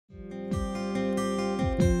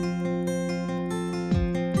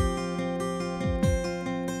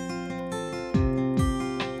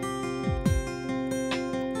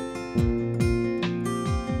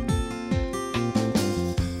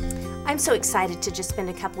so excited to just spend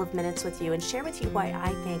a couple of minutes with you and share with you why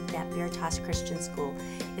I think that Veritas Christian School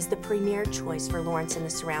is the premier choice for Lawrence and the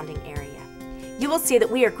surrounding area. You will see that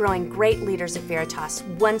we are growing great leaders at Veritas,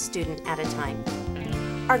 one student at a time.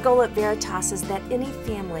 Our goal at Veritas is that any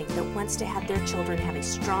family that wants to have their children have a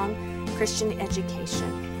strong Christian education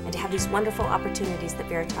and to have these wonderful opportunities that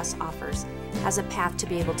Veritas offers has a path to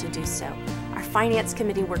be able to do so. Our finance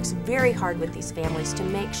committee works very hard with these families to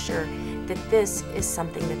make sure that this is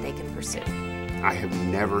something that they can pursue. I have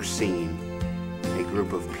never seen a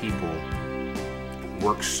group of people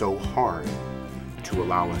work so hard to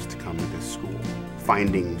allow us to come to this school.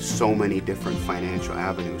 Finding so many different financial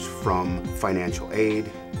avenues, from financial aid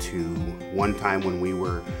to one time when we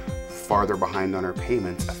were farther behind on our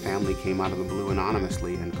payments, a family came out of the blue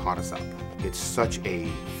anonymously and caught us up. It's such a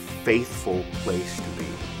faithful place to be.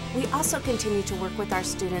 We also continue to work with our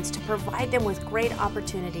students to provide them with great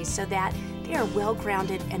opportunities so that they are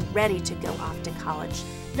well-grounded and ready to go off to college.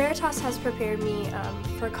 Veritas has prepared me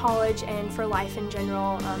for college and for life in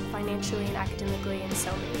general, financially and academically in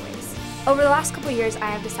so many ways. Over the last couple of years, I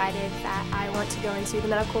have decided that I want to go into the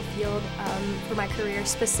medical field for my career,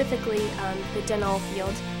 specifically the dental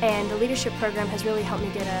field, and the leadership program has really helped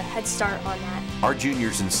me get a head start on that. Our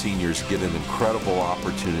juniors and seniors get an incredible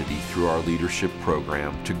opportunity through our leadership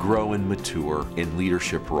program to grow and mature in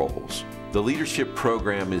leadership roles. The leadership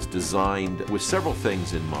program is designed with several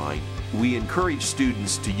things in mind. We encourage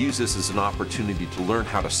students to use this as an opportunity to learn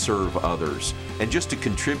how to serve others and just to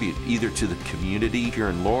contribute either to the community here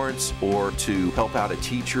in Lawrence or to help out a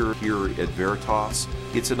teacher here at Veritas.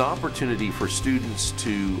 It's an opportunity for students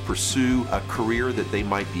to pursue a career that they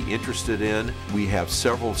might be interested in. We have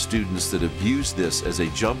several students that have used this as a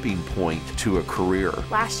jumping point to a career.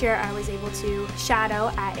 Last year I was able to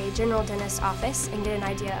shadow at a general dentist's office and get an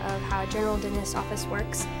idea of how a general dentist's office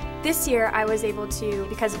works. This year I was able to,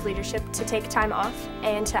 because of leadership, to take time off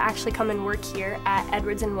and to actually come and work here at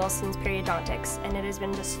Edwards & Wilson's Periodontics, and it has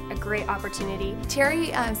been just a great opportunity.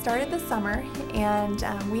 Terry started this summer, and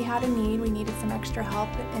we had a need. We needed some extra help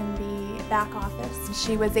in the back office.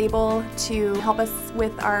 She was able to help us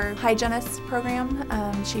with our hygienist program.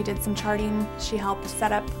 She did some charting. She helped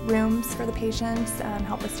set up rooms for the patients,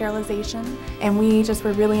 help with sterilization, and we just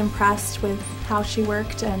were really impressed with how she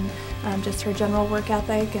worked and just her general work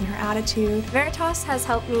ethic and her attitude. Veritas has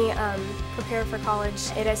helped me prepare for college.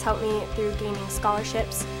 It has helped me through gaining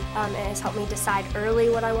scholarships. It has helped me decide early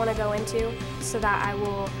what I want to go into so that I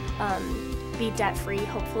will be debt-free,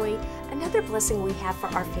 hopefully. Another blessing we have for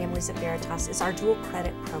our families at Veritas is our dual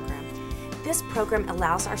credit program. This program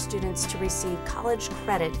allows our students to receive college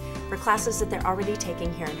credit for classes that they're already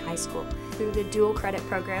taking here in high school. Through the dual credit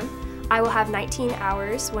program, I will have 19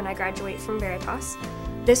 hours when I graduate from Veritas.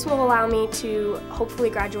 This will allow me to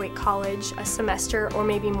hopefully graduate college a semester or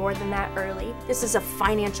maybe more than that early. This is a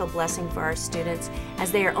financial blessing for our students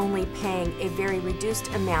as they are only paying a very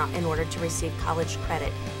reduced amount in order to receive college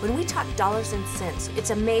credit. When we talk dollars and cents,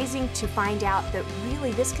 it's amazing to find out that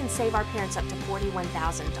really this can save our parents up to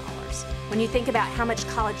 $41,000. When you think about how much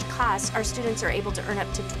college costs, our students are able to earn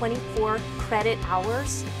up to 24 credit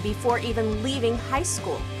hours before even leaving high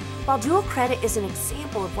school. While dual credit is an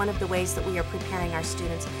example of one of the ways that we are preparing our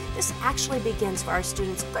students, this actually begins for our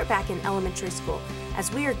students clear back in elementary school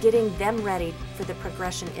as we are getting them ready for the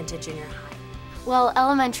progression into junior high. Well,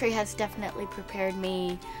 elementary has definitely prepared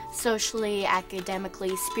me socially,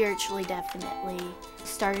 academically, spiritually, definitely.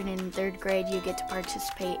 Starting in 3rd grade, you get to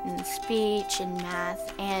participate in speech and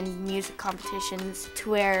math and music competitions to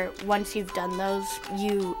where once you've done those,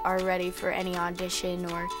 you are ready for any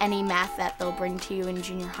audition or any math that they'll bring to you in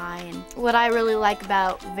junior high. And what I really like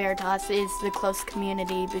about Veritas is the close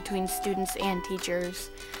community between students and teachers,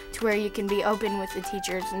 to where you can be open with the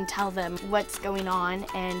teachers and tell them what's going on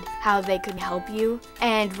and how they could help you.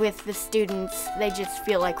 And with the students, they just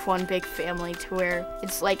feel like one big family, to where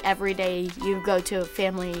it's like every day you go to a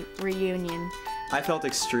family reunion. I felt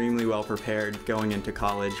extremely well prepared going into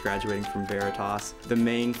college, graduating from Veritas. The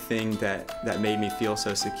main thing that made me feel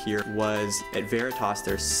so secure was at Veritas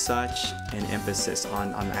there's such an emphasis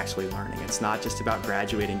on actually learning. It's not just about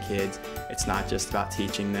graduating kids, it's not just about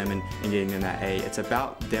teaching them and getting them that A, it's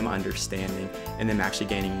about them understanding and them actually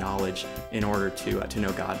gaining knowledge in order to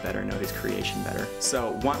know God better, know His creation better.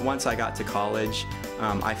 So once I got to college,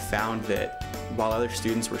 I found that while other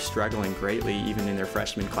students were struggling greatly, even in their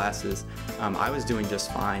freshman classes, I was doing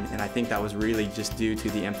just fine, and I think that was really just due to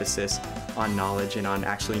the emphasis on knowledge and on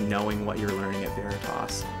actually knowing what you're learning at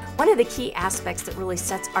Veritas. One of the key aspects that really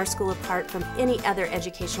sets our school apart from any other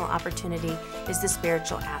educational opportunity is the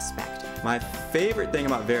spiritual aspect. My favorite thing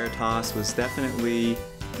about Veritas was definitely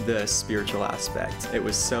the spiritual aspect. It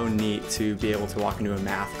was so neat to be able to walk into a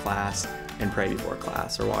math class and pray before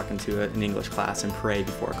class, or walk into an English class and pray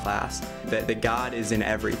before class. That God is in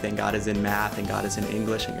everything. God is in math, and God is in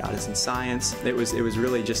English, and God is in science. It was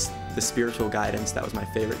really just the spiritual guidance that was my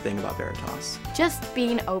favorite thing about Veritas. Just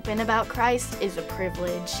being open about Christ is a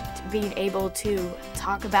privilege. Being able to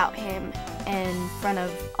talk about Him in front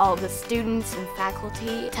of all the students and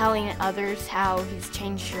faculty, telling others how He's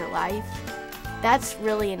changed your life. That's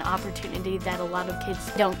really an opportunity that a lot of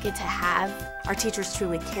kids don't get to have. Our teachers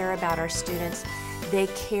truly care about our students. They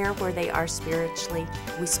care where they are spiritually.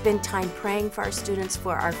 We spend time praying for our students,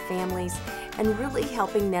 for our families, and really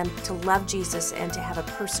helping them to love Jesus and to have a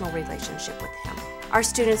personal relationship with Him. Our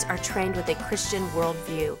students are trained with a Christian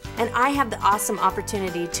worldview, and I have the awesome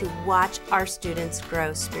opportunity to watch our students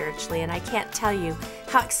grow spiritually, and I can't tell you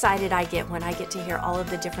how excited I get when I get to hear all of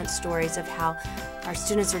the different stories of how our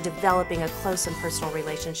students are developing a close and personal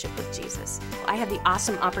relationship with Jesus. I have the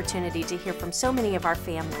awesome opportunity to hear from so many of our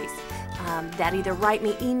families that either write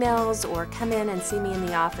me emails or come in and see me in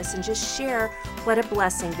the office and just share what a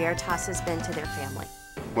blessing Veritas has been to their family.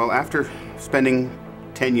 Well, after spending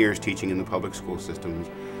 10 years teaching in the public school systems,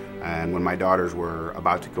 and when my daughters were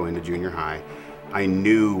about to go into junior high, I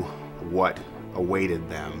knew what awaited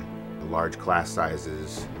them. Large class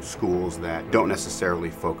sizes, schools that don't necessarily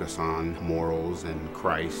focus on morals and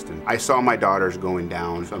Christ. And I saw my daughters going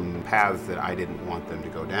down some paths that I didn't want them to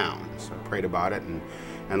go down. So I prayed about it, and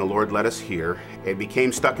the Lord led us here. It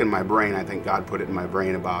became stuck in my brain. I think God put it in my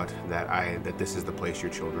brain about that this is the place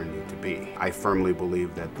your children need to be. I firmly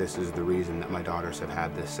believe that this is the reason that my daughters have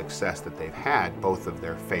had this success that they've had. Both of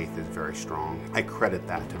their faith is very strong. I credit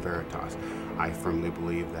that to Veritas. I firmly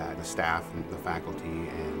believe that the staff and the faculty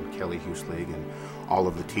and Kelly Huslig and all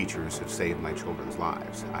of the teachers have saved my children's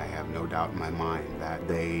lives. I have no doubt in my mind that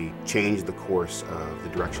they changed the course of the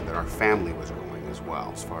direction that our family was going as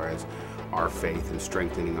well. As far as our faith and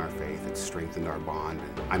strengthening our faith, it's strengthened our bond.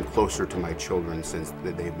 I'm closer to my children since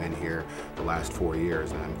they've been here the last 4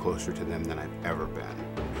 years, and I'm closer to them than I've ever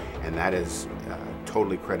been. And that is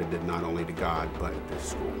totally credited not only to God, but this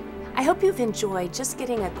school. I hope you've enjoyed just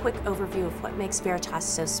getting a quick overview of what makes Veritas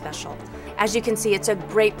so special. As you can see, it's a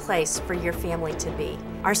great place for your family to be.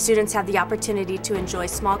 Our students have the opportunity to enjoy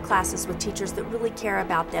small classes with teachers that really care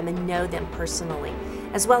about them and know them personally,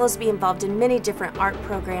 as well as be involved in many different art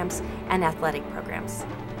programs and athletic programs.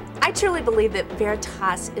 I truly believe that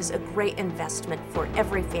Veritas is a great investment for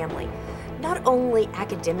every family, not only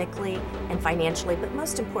academically and financially, but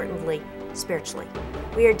most importantly, spiritually.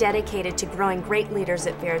 We are dedicated to growing great leaders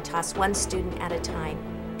at Veritas, one student at a time.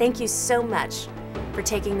 Thank you so much for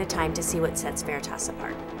taking the time to see what sets Veritas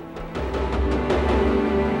apart.